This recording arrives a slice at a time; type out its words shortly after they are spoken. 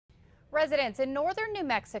Residents in northern New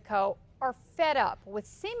Mexico are fed up with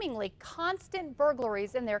seemingly constant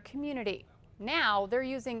burglaries in their community. Now they're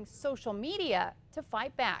using social media to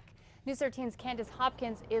fight back. News 13's Candace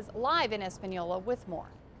Hopkins is live in Espanola with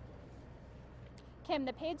more. Kim,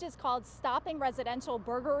 the page is called Stopping Residential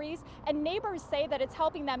Burglaries, and neighbors say that it's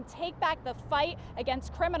helping them take back the fight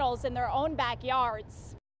against criminals in their own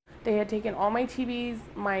backyards. They had taken all my TVs,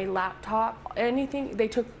 my laptop, anything. They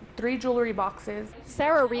took 3 jewelry boxes.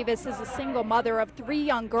 Sarah Rivas is a single mother of 3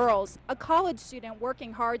 young girls, a college student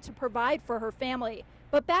working hard to provide for her family.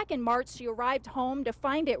 But back in March, she arrived home to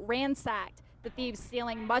find it ransacked, the thieves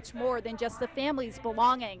stealing much more than just the family's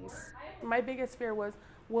belongings. My biggest fear was,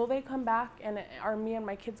 will they come back and are me and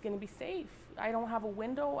my kids going to be safe? I don't have a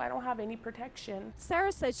window. I don't have any protection.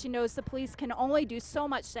 Sarah says she knows the police can only do so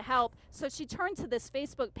much to help, so she turned to this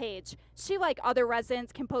Facebook page. She, like other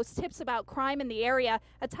residents, can post tips about crime in the area,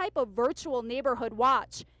 a type of virtual neighborhood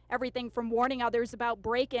watch. Everything from warning others about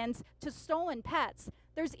break-ins to stolen pets.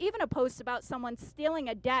 There's even a post about someone stealing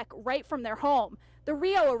a deck right from their home. The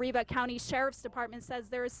Rio Arriba County Sheriff's Department says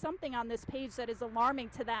there is something on this page that is alarming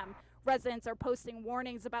to them. Residents are posting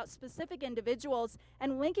warnings about specific individuals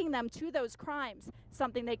and linking them to those crimes,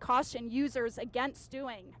 something they caution users against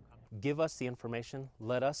doing. Give us the information,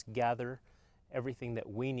 let us gather everything that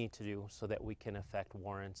we need to do so that we can effect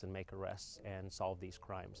warrants and make arrests and solve these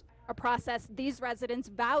crimes. A process these residents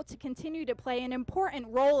vow to continue to play an important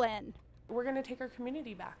role in. We're going to take our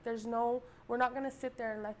community back. We're not going to sit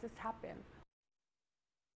there and let this happen.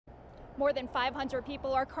 More than 500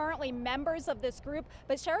 people are currently members of this group,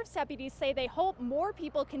 but sheriff's deputies say they hope more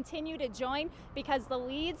people continue to join because the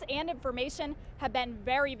leads and information have been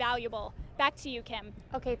very valuable. Back to you, Kim.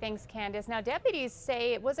 Okay, thanks, Candace. Now, deputies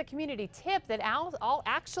say it was a community tip that all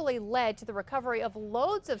actually led to the recovery of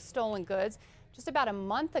loads of stolen goods just about a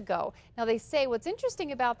month ago. Now, they say what's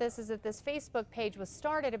interesting about this is that this Facebook page was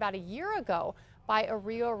started about a year ago by a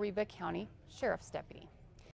Rio Arriba County Sheriff's deputy.